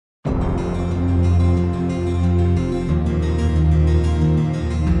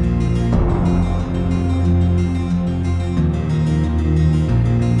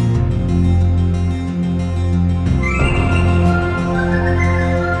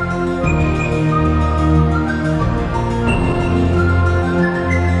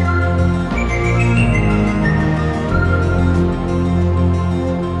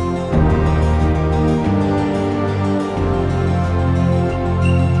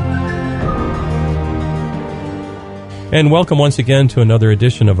And welcome once again to another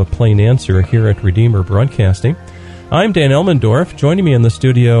edition of A Plain Answer here at Redeemer Broadcasting. I'm Dan Elmendorf. Joining me in the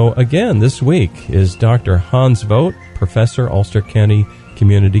studio again this week is Dr. Hans Vogt, Professor, Ulster County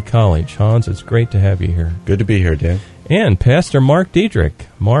Community College. Hans, it's great to have you here. Good to be here, Dan. And Pastor Mark Diedrich.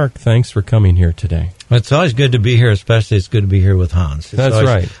 Mark, thanks for coming here today. It's always good to be here, especially it's good to be here with Hans. That's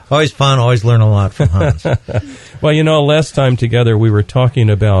right. Always fun, always learn a lot from Hans. Well, last time together we were talking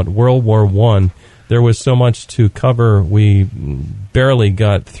about World War I. There was so much to cover, we barely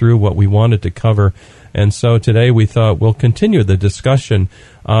got through what we wanted to cover. And so today we thought we'll continue the discussion.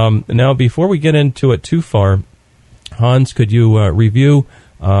 Now, before we get into it too far, Hans, could you review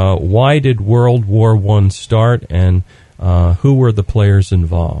why did World War I start and who were the players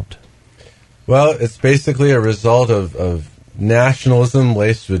involved? Well, it's basically a result of nationalism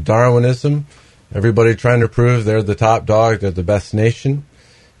laced with Darwinism. Everybody trying to prove they're the top dog, they're the best nation.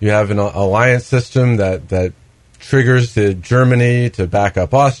 You have an alliance system that triggers Germany to back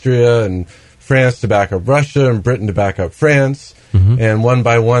up Austria and France to back up Russia and Britain to back up France. Mm-hmm. And one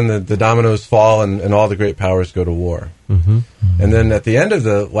by one, the dominoes fall and all the great powers go to war. Mm-hmm. And then at the end of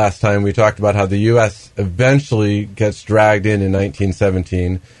the last time, we talked about how the U.S. eventually gets dragged in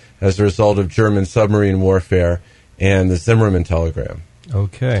 1917 as a result of German submarine warfare and the Zimmermann telegram.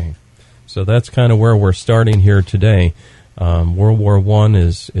 Okay. So that's kind of where we're starting here today. World War I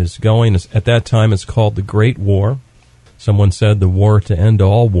is going. At that time, it's called the Great War. Someone said the war to end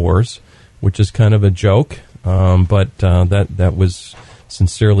all wars, which is kind of a joke, but that was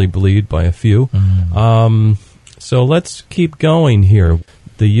sincerely believed by a few. Mm-hmm. So let's keep going here.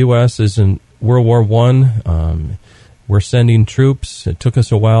 The U.S. is in World War I. We're sending troops. It took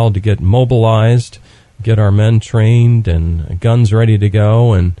us a while to get mobilized, get our men trained, and guns ready to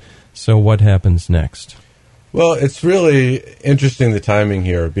go. And so what happens next? Well, it's really interesting, the timing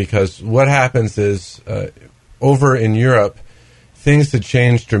here, because what happens is over in Europe, things had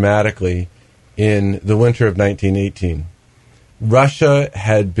changed dramatically in the winter of 1918. Russia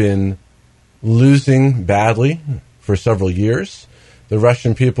had been losing badly for several years. The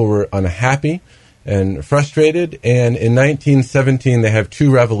Russian people were unhappy and frustrated, and in 1917 they have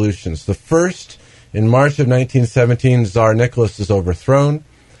two revolutions. The first, in March of 1917, Tsar Nicholas is overthrown.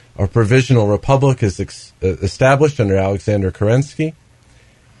 A provisional republic is established under Alexander Kerensky.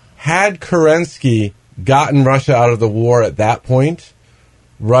 Had Kerensky gotten Russia out of the war at that point,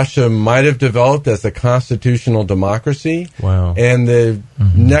 Russia might have developed as a constitutional democracy. Wow. And the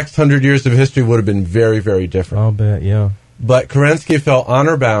next 100 years of history would have been very, very different. I'll bet, yeah. But Kerensky felt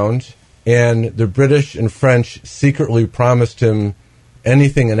honor-bound, and the British and French secretly promised him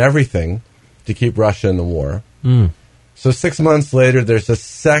anything and everything to keep Russia in the war. Mm. So 6 months later, there's a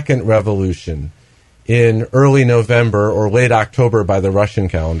second revolution in early November or late October by the Russian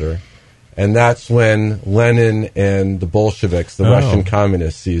calendar. And that's when Lenin and the Bolsheviks, the Russian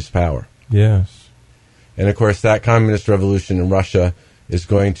communists, seized power. Yes. And, of course, that communist revolution in Russia is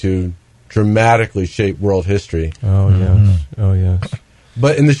going to dramatically shape world history. Oh, yes. Oh, yes.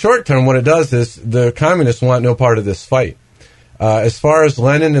 But in the short term, what it does is the communists want no part of this fight. As far as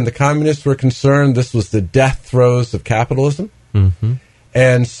Lenin and the communists were concerned, this was the death throes of capitalism. Mm-hmm.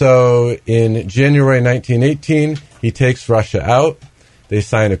 And so in January 1918, he takes Russia out. They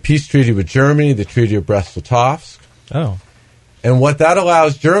sign a peace treaty with Germany, the Treaty of Brest-Litovsk. Oh. And what that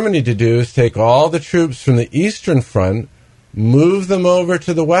allows Germany to do is take all the troops from the Eastern Front, move them over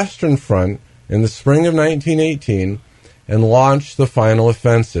to the Western Front in the spring of 1918, and launch the final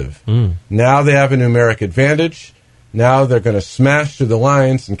offensive. Mm. Now they have a numeric advantage. Now they're going to smash through the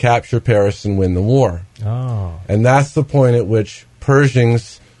lines and capture Paris and win the war. Oh. And that's the point at which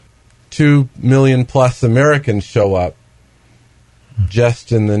Pershing's 2 million plus Americans show up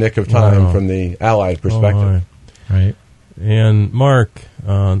just in the nick of time from the Allied perspective. Oh, right. And Mark,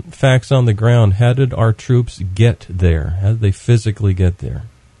 facts on the ground, how did our troops get there? How did they physically get there?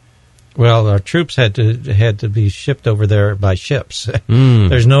 Well, our troops had to be shipped over there by ships.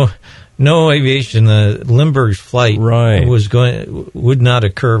 There's no aviation. The Lindbergh's flight would not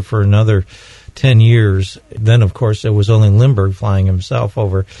occur for another 10 years. Then, of course, it was only Lindbergh flying himself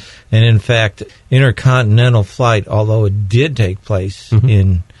over. And, in fact, intercontinental flight, although it did take place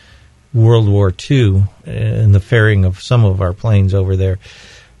in World War II and the ferrying of some of our planes over there,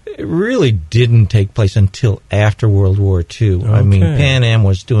 it really didn't take place until after World War II. Okay. I mean, Pan Am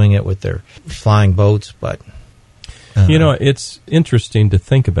was doing it with their flying boats, but... it's interesting to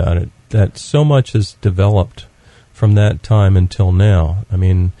think about it, that so much has developed from that time until now. I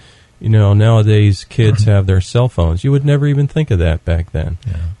mean, nowadays kids have their cell phones. You would never even think of that back then.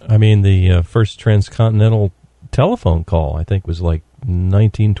 Yeah. I mean, the first transcontinental telephone call, I think, was like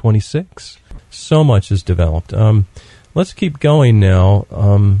 1926. So much has developed. let's keep going now.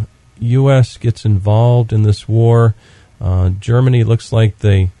 U.S. gets involved in this war. Germany looks like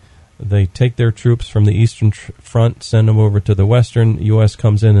they take their troops from the Eastern Front, send them over to the Western. U.S.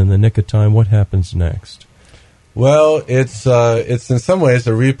 comes in the nick of time. What happens next? Well, it's in some ways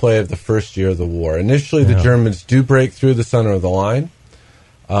a replay of the first year of the war. Initially, the Germans do break through the center of the line.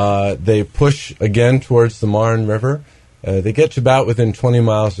 They push again towards the Marne River. They get to about within 20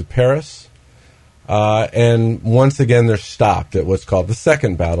 miles of Paris. And once again, they're stopped at what's called the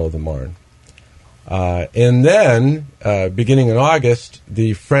Second Battle of the Marne. And then, beginning in August,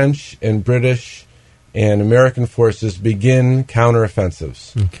 the French and British and American forces begin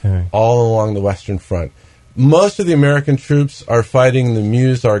counteroffensives all along the Western Front. Most of the American troops are fighting the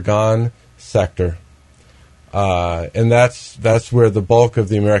Meuse-Argonne sector, and that's where the bulk of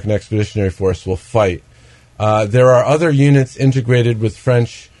the American Expeditionary Force will fight. There are other units integrated with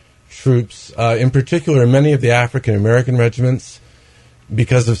French troops, in particular many of the African-American regiments,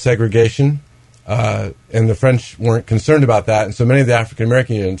 because of segregation, and the French weren't concerned about that, and so many of the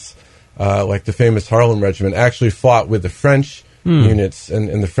African-American units, like the famous Harlem Regiment, actually fought with the French units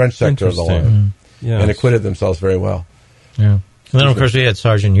in the French sector of the line. Yes. And acquitted themselves very well. Yeah. And then, of course, we had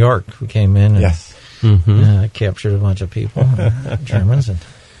Sergeant York, who came in and captured a bunch of people, Germans.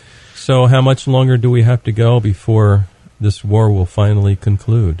 So how much longer do we have to go before this war will finally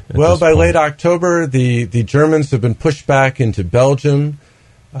conclude? Well, by late October, the Germans have been pushed back into Belgium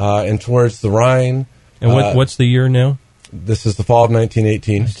and towards the Rhine. And what's the year now? This is the fall of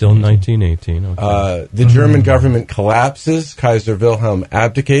 1918. Still 1918, okay. The German government collapses. Kaiser Wilhelm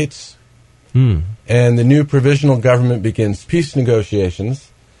abdicates. And the new provisional government begins peace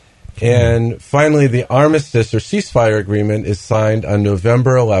negotiations. And finally, the armistice or ceasefire agreement is signed on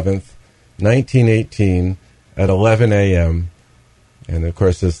November 11th, 1918 at 11 a.m. And, of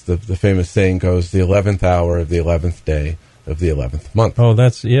course, as the famous saying goes, the 11th hour of the 11th day of the 11th month. Oh,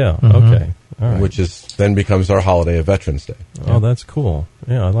 that's, okay. All right. Which then becomes our holiday of Veterans Day. Oh, that's cool.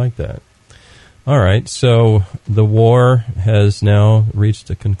 Yeah, I like that. All right, so the war has now reached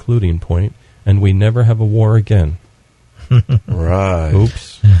a concluding point, and we never have a war again. Right.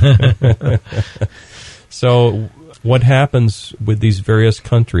 Oops. So what happens with these various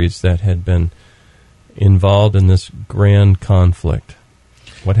countries that had been involved in this grand conflict?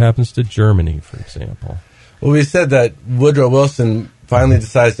 What happens to Germany, for example? Well, we said that Woodrow Wilson finally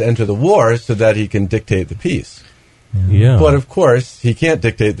decides to enter the war so that he can dictate the peace. Yeah. But, of course, he can't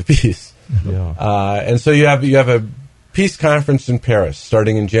dictate the peace. Yeah. And so you have a peace conference in Paris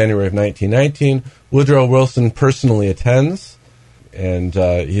starting in January of 1919. Woodrow Wilson personally attends, and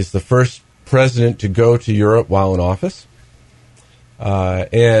he's the first president to go to Europe while in office.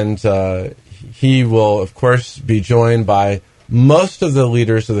 And he will, of course, be joined by most of the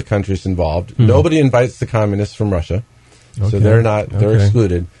leaders of the countries involved. Nobody invites the communists from Russia, so they're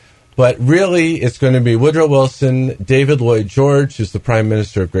excluded. But really, it's going to be Woodrow Wilson, David Lloyd George, who's the Prime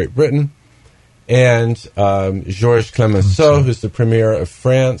Minister of Great Britain, and Georges Clemenceau, who's the Premier of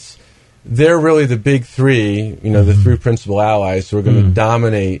France. They're really the big three, the three principal allies who are going to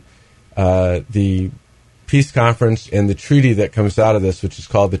dominate the peace conference and the treaty that comes out of this, which is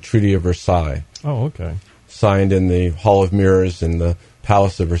called the Treaty of Versailles. Oh, okay. Signed in the Hall of Mirrors in the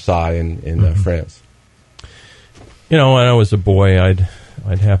Palace of Versailles in France. When I was a boy, I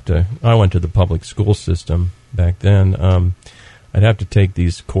went to the public school system back then. I'd have to take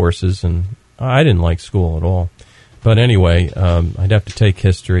these courses, and I didn't like school at all. But anyway, I'd have to take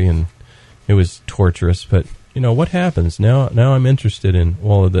history, and it was torturous. But, what happens? Now I'm interested in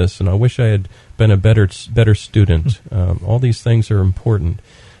all of this, and I wish I had been a better student. All these things are important.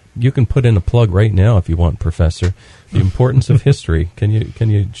 You can put in a plug right now if you want, Professor. The importance of history. Can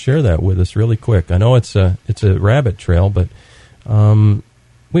you share that with us really quick? I know it's a rabbit trail, but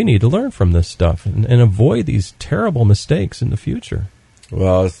we need to learn from this stuff and avoid these terrible mistakes in the future.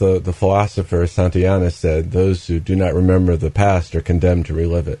 Well, as the philosopher Santayana said, those who do not remember the past are condemned to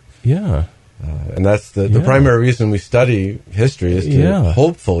relive it. Yeah. And that's the primary reason we study history, is to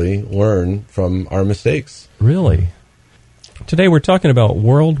hopefully learn from our mistakes. Really. Today we're talking about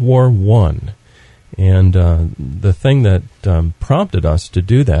World War I. And the thing that prompted us to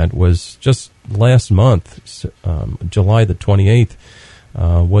do that was just last month, July the 28th,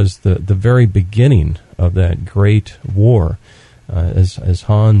 was the very beginning of that great war, as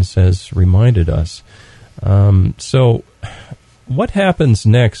Hans has reminded us. So what happens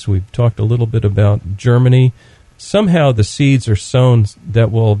next? We've talked a little bit about Germany. Somehow the seeds are sown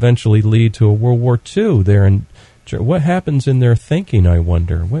that will eventually lead to a World War II there. And what happens in their thinking, I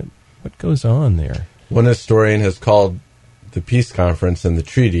wonder? What goes on there? One historian has called the peace conference and the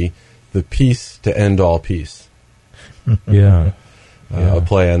treaty the peace to end all peace. A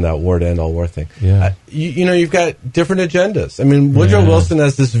play on that war to end all war thing. Yeah. You've got different agendas. I mean, Woodrow Wilson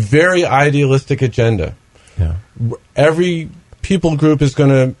has this very idealistic agenda. Yeah. Every people group is going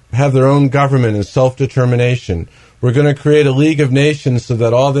to have their own government and self-determination. We're going to create a League of Nations so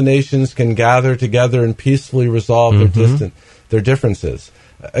that all the nations can gather together and peacefully resolve their differences.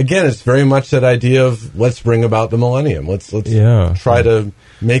 Again, it's very much that idea of let's bring about the millennium. Let's try to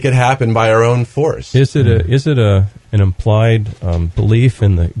make it happen by our own force. Is it an implied belief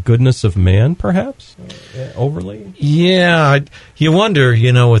in the goodness of man, perhaps? Overly? Yeah, you wonder.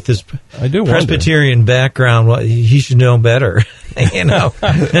 With this I do Presbyterian background, he should know better. But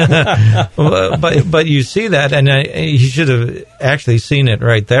you see that, and he should have actually seen it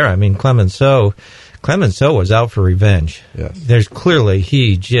right there. I mean, Clemenceau was out for revenge. Yes. There's clearly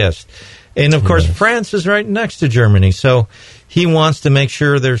and of course France is right next to Germany, so he wants to make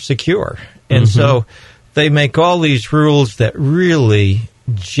sure they're secure. And so they make all these rules that really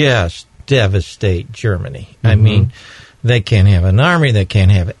just devastate Germany. I mean, they can't have an army, they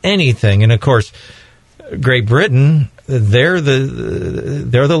can't have anything. And of course, Great Britain, they're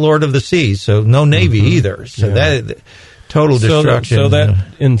the Lord of the Seas, so no navy either. So that total destruction. So that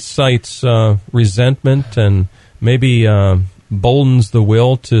incites resentment and maybe boldens the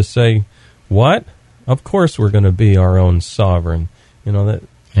will to say, "What? Of course we're going to be our own sovereign."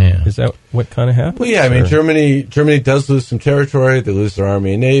 Is that what kind of happens? Well, yeah. I mean, Germany does lose some territory. They lose their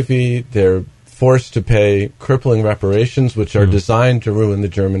army and navy. They're forced to pay crippling reparations, which are designed to ruin the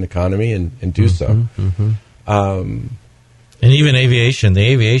German economy and do so. And even aviation. The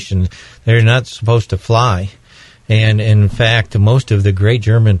aviation, they're not supposed to fly. And in fact, most of the great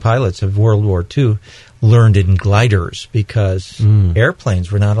German pilots of World War II learned in gliders because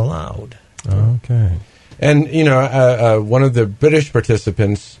airplanes were not allowed. Okay. And, one of the British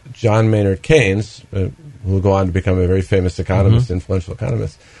participants, John Maynard Keynes, who will go on to become a very famous economist, influential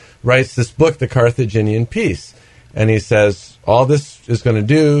economist, writes this book, The Carthaginian Peace. And he says, all this is going to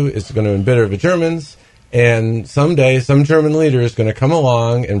do is going to embitter the Germans, and someday some German leader is going to come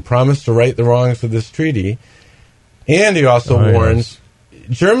along and promise to right the wrongs of this treaty. And he also warns,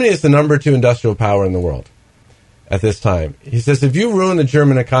 Germany is the number 2 industrial power in the world at this time. He says, if you ruin the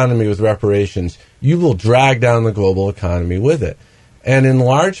German economy with reparations, you will drag down the global economy with it. And in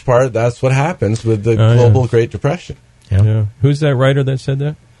large part, that's what happens with the global Great Depression. Yeah. Who's that writer that said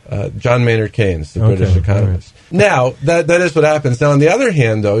that? John Maynard Keynes, the British economist. Right. Now, that is what happens. Now, on the other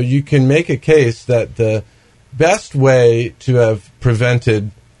hand, though, you can make a case that the best way to have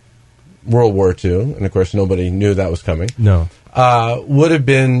prevented World War II, and of course nobody knew that was coming, would have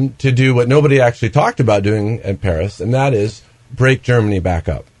been to do what nobody actually talked about doing at Paris, and that is break Germany back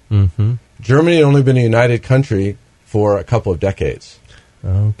up. Germany had only been a united country for a couple of decades.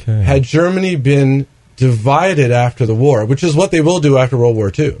 Okay. Had Germany been divided after the war, which is what they will do after World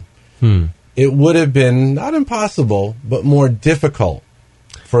War II, it would have been not impossible, but more difficult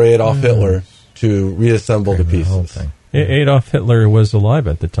for Adolf Hitler to reassemble the pieces. Adolf Hitler was alive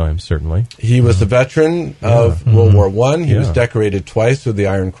at the time, certainly. He was a veteran of World War I. He was decorated twice with the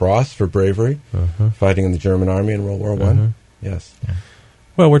Iron Cross for bravery, fighting in the German army in World War I. Yes.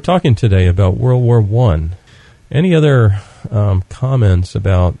 Well, we're talking today about World War I. Any other comments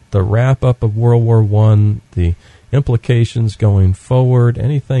about the wrap-up of World War I, the implications going forward,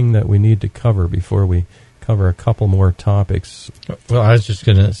 anything that we need to cover before we cover a couple more topics? Well, I was just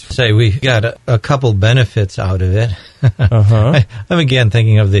going to say we got a couple benefits out of it. I'm again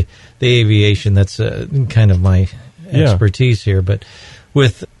thinking of the aviation. That's kind of my expertise here. But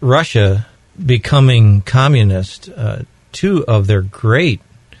with Russia becoming communist, 2 of their great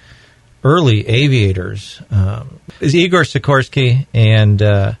early aviators is Igor Sikorsky and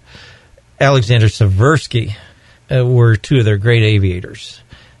Alexander Seversky were 2 of their great aviators.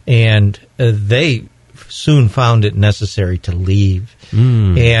 And they soon found it necessary to leave.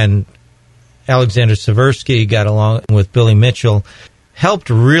 And Alexander Seversky got along with Billy Mitchell, helped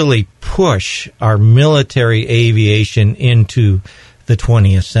really push our military aviation into the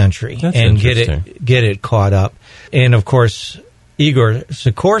 20th century. That's and get it caught up. And of course, Igor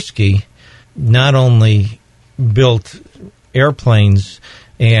Sikorsky not only built airplanes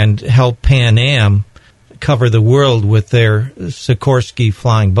and helped Pan Am cover the world with their Sikorsky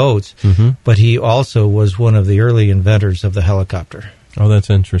flying boats, but he also was one of the early inventors of the helicopter. Oh, that's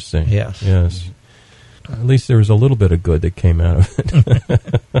interesting. Yes. At least there was a little bit of good that came out of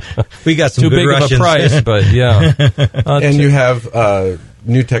it. We got some too good big Russians. of a price, but yeah. And you have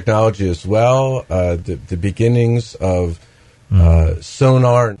new technology as well. The beginnings of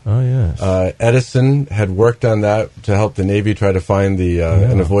sonar. Oh, yes. Edison had worked on that to help the Navy try to find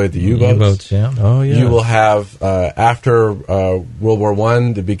and avoid the U-boats. U-boats, yeah. Oh, yeah. You will have, after World War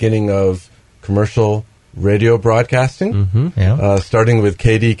I, the beginning of commercial radio broadcasting, starting with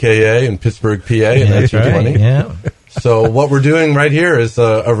KDKA in Pittsburgh, PA in 1920. Right, yeah. So what we're doing right here is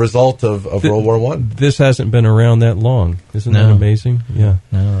a result of World War I. This hasn't been around that long. Isn't that amazing? Yeah.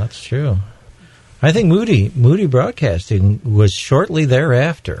 No, that's true. I think Moody Broadcasting was shortly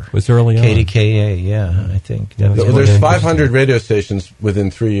thereafter. Was early on. KDKA, yeah, I think. There's 500 radio stations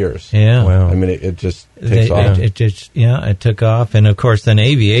within 3 years. Yeah. Wow. I mean, it just takes off. It took off. And, of course, then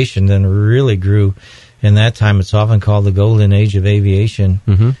aviation then really grew. In that time, it's often called the golden age of aviation.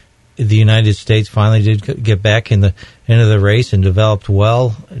 Mm-hmm. The United States finally did get back into the race and developed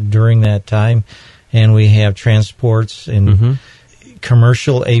well during that time. And we have transports and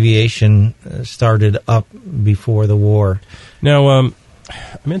commercial aviation started up before the war. Now, I'm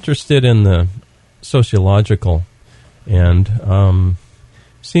interested in the sociological, and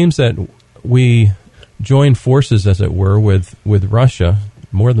seems that we joined forces, as it were, with Russia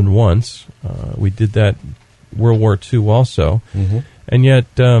more than once. We did that World War II also. Mm-hmm. And yet,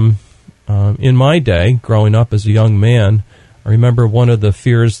 in my day, growing up as a young man, I remember one of the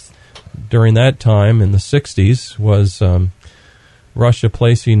fears during that time in the 60s was Russia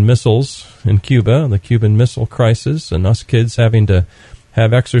placing missiles in Cuba, the Cuban Missile Crisis, and us kids having to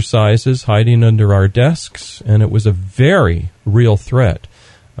have exercises hiding under our desks, and it was a very real threat.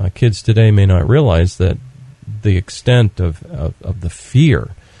 Kids today may not realize that the extent of the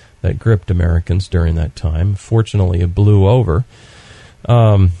fear that gripped Americans during that time. Fortunately, it blew over,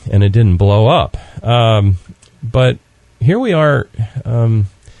 and it didn't blow up. But here we are,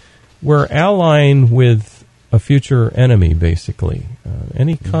 we're allying with a future enemy, basically.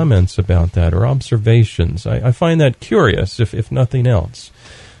 Any comments about that or observations? I find that curious, if nothing else.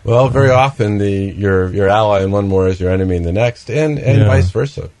 Well, very often your ally in one war is your enemy in the next, and vice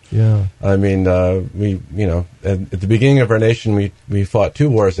versa. Yeah. I mean, we at the beginning of our nation, we fought 2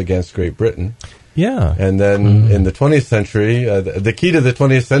 wars against Great Britain. Yeah. And then in the 20th century, the key to the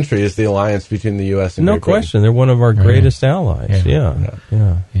 20th century is the alliance between the U.S. and Great Britain. No question. They're one of our greatest allies. Yeah.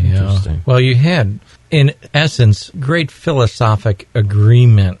 Interesting. Well, you had, in essence, great philosophic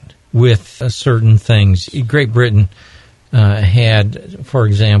agreement with certain things. Great Britain had, for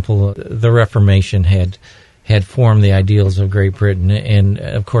example, the Reformation had formed the ideals of Great Britain, and,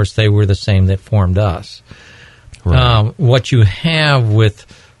 of course, they were the same that formed us. Right. What you have with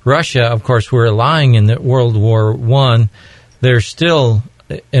Russia, of course, we're lying in the World War I. They're still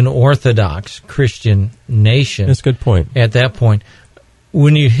an Orthodox Christian nation. That's a good point. At that point.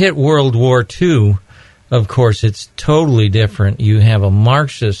 When you hit World War II, of course, it's totally different. You have a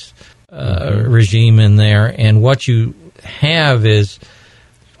Marxist regime in there, and what you have is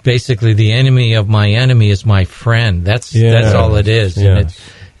basically the enemy of my enemy is my friend. That's all it is. Yes.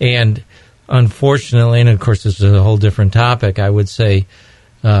 And unfortunately, and of course this is a whole different topic, I would say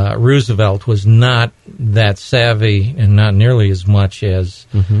Roosevelt was not that savvy and not nearly as much as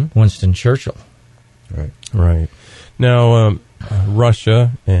Winston Churchill. Right. Now,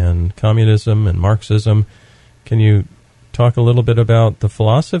 Russia and communism and Marxism, can you talk a little bit about the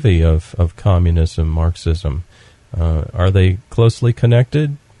philosophy of communism, Marxism? Are they closely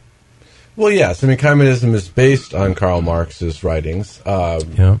connected? Well, yes. I mean, communism is based on Karl Marx's writings.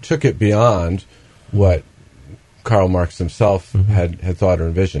 Took it beyond what Karl Marx himself had thought or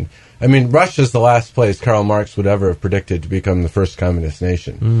envisioned. I mean, Russia's the last place Karl Marx would ever have predicted to become the first communist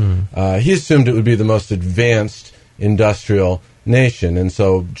nation. He assumed it would be the most advanced industrial nation, and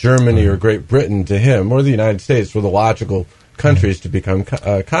so Germany or Great Britain to him, or the United States, were the logical countries to become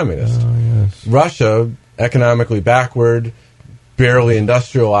communist. Russia, economically backward, barely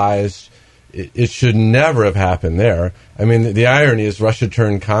industrialized, it should never have happened there. I mean, the irony is Russia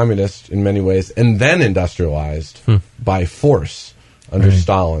turned communist in many ways and then industrialized by force under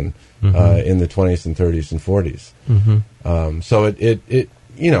Stalin in the 20s and 30s and 40s. So it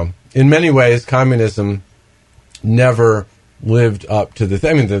in many ways, communism never lived up to the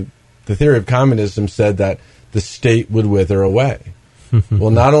theory of communism said that the state would wither away.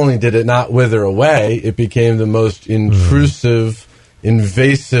 Well, not only did it not wither away, it became the most intrusive,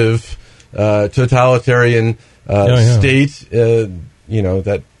 invasive, totalitarian state,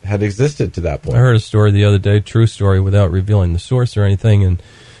 that had existed to that point. I heard a story the other day, true story, without revealing the source or anything, and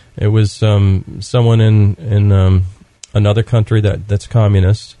it was someone in another country that's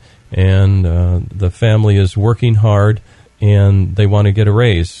communist, and the family is working hard, and they want to get a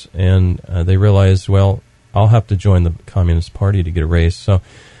raise, and they realize, well, I'll have to join the Communist Party to get a raise. So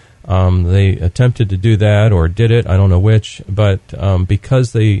They attempted to do that or did it, I don't know which, but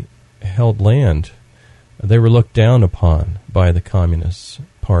because they held land, they were looked down upon by the Communist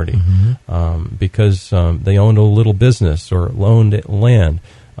Party because they owned a little business or owned land.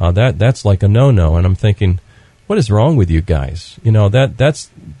 That's like a no-no, and I'm thinking, what is wrong with you guys?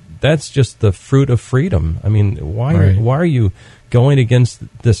 That's just the fruit of freedom. I mean, why are you going against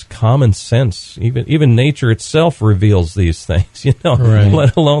this common sense? Even nature itself reveals these things,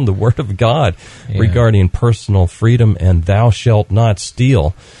 let alone the Word of God regarding personal freedom and thou shalt not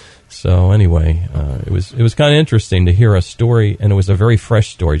steal. So anyway, it was kind of interesting to hear a story, and it was a very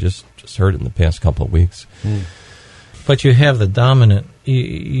fresh story. Just heard it in the past couple of weeks. But you have the dominant.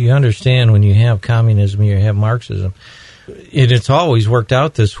 You understand when you have communism, you have Marxism. It's always worked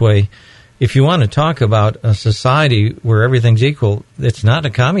out this way. If you want to talk about a society where everything's equal, it's not a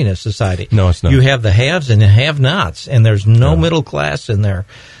communist society. No, it's not. You have the haves and the have-nots, and there's no middle class in there.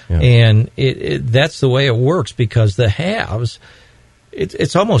 Yeah. And that's the way it works, because the haves,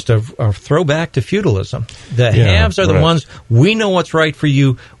 it's almost a throwback to feudalism. The haves are the ones, we know what's right for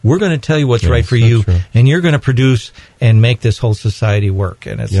you, we're going to tell you what's right for you, and you're going to produce and make this whole society work.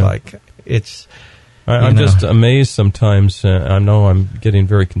 And it's I'm just amazed sometimes. I know I'm getting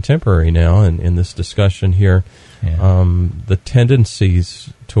very contemporary now in this discussion here. Yeah. The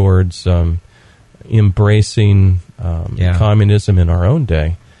tendencies towards embracing communism in our own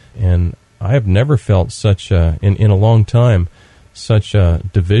day. And I have never felt such in a long time, such a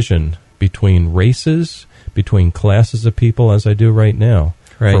division between races, between classes of people as I do right now.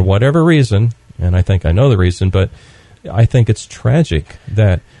 Right. For whatever reason, and I think I know the reason, but I think it's tragic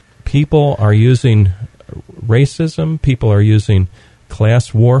that people are using racism, people are using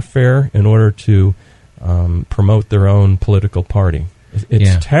class warfare in order to promote their own political party.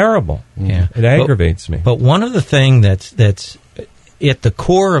 It's terrible. Yeah. It aggravates me. But one of the things that's at the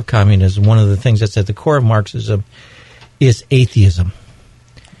core of communism, one of the things that's at the core of Marxism, is atheism.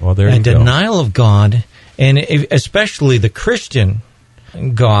 Well, there you go. Denial of God, and especially the Christian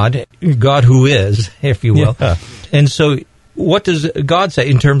God who is, if you will. Yeah. And so what does God say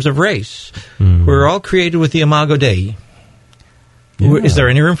in terms of race? We're all created with the imago Dei. Yeah. Is there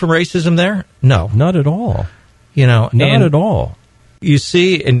any room for racism there? No. Not at all. Not at all. You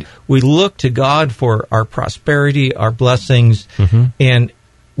see, and we look to God for our prosperity, our blessings, and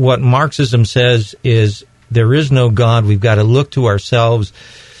what Marxism says is there is no God. We've got to look to ourselves,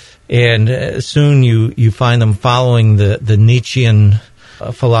 and soon you find them following the Nietzschean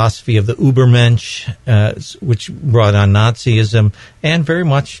philosophy of the Übermensch, which brought on Nazism, and very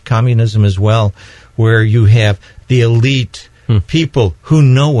much communism as well, where you have the elite people who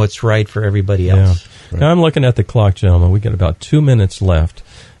know what's right for everybody else. Right. Now I'm looking at the clock, gentlemen. We got about 2 minutes left.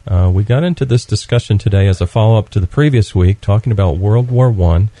 We got into this discussion today as a follow-up to the previous week, talking about World War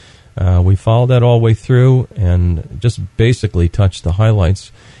I. We followed that all the way through and just basically touched the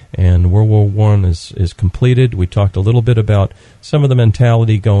highlights. And World War I is completed. We talked a little bit about some of the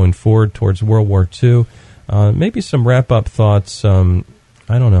mentality going forward towards World War II. Maybe some wrap-up thoughts.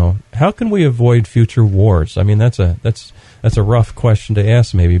 I don't know. How can we avoid future wars? I mean, that's a rough question to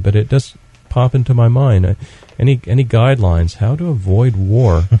ask, maybe, but it does pop into my mind. Any guidelines how to avoid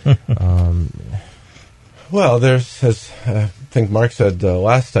war? Well, there's, as I think Mark said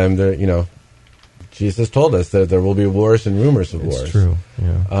last time, Jesus told us that there will be wars and rumors of wars. It's true.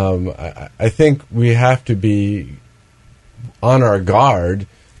 Yeah. I think we have to be on our guard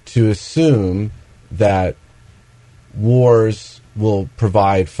to assume that wars will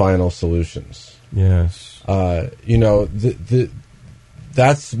provide final solutions. Yes.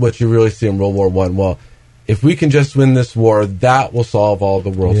 That's what you really see in World War I. Well, if we can just win this war, that will solve all the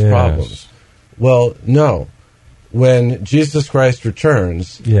world's problems. Well, no. When Jesus Christ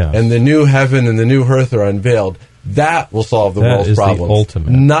returns and the new heaven and the new earth are unveiled, that will solve the world's problems. The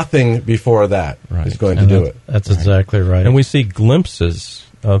ultimate. Nothing before that is going to do it. That's exactly right. And we see glimpses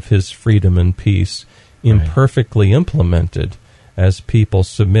of his freedom and peace imperfectly implemented as people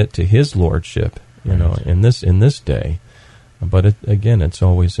submit to his lordship, in this day. But again, it's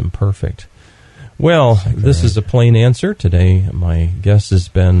always imperfect. Well, this is a plain answer. Today, my guest has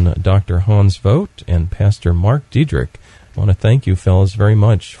been Dr. Hans Vogt and Pastor Mark Diedrich. I want to thank you, fellas, very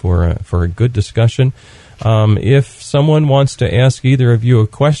much for a good discussion. If someone wants to ask either of you a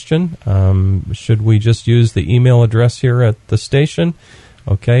question, should we just use the email address here at the station?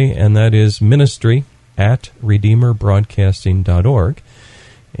 Okay, and that is ministry@redeemerbroadcasting.org.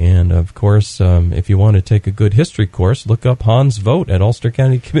 And, of course, if you want to take a good history course, look up Hans Vogt at Ulster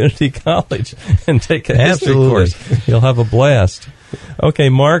County Community College and take a history course. You'll have a blast. Okay,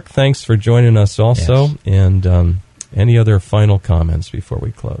 Mark, thanks for joining us also. Yes. And Any other final comments before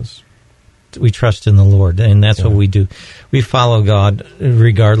we close? We trust in the Lord, and that's what we do. We follow God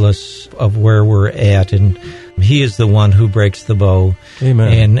regardless of where we're at, and He is the one who breaks the bow.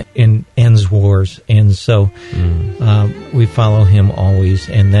 Amen. And ends wars. And so we follow Him always,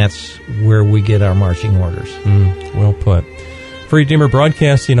 and that's where we get our marching orders. Well put. For Redeemer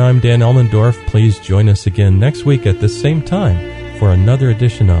Broadcasting, I'm Dan Elmendorf. Please join us again next week at the same time for another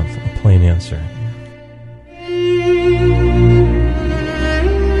edition of A Plain Answer.